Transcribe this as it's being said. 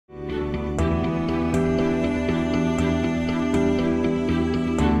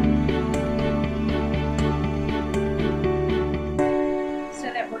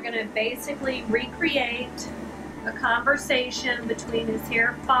basically recreate a conversation between his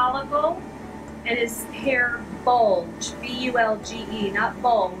hair follicle and his hair bulge, B-U-L-G-E, not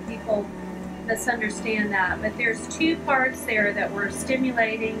bulge. People misunderstand that, but there's two parts there that we're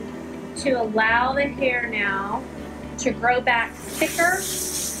stimulating to allow the hair now to grow back thicker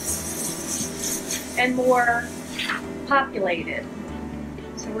and more populated.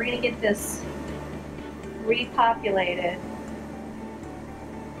 So we're going to get this repopulated.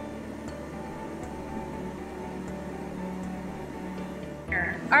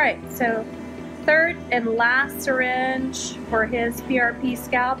 All right, so third and last syringe for his PRP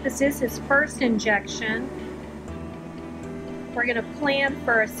scalp. This is his first injection. We're going to plan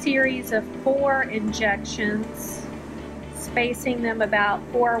for a series of 4 injections, spacing them about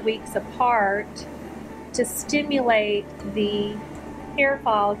 4 weeks apart to stimulate the hair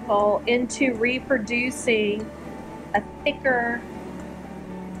follicle into reproducing a thicker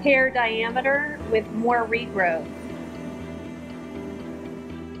hair diameter with more regrowth.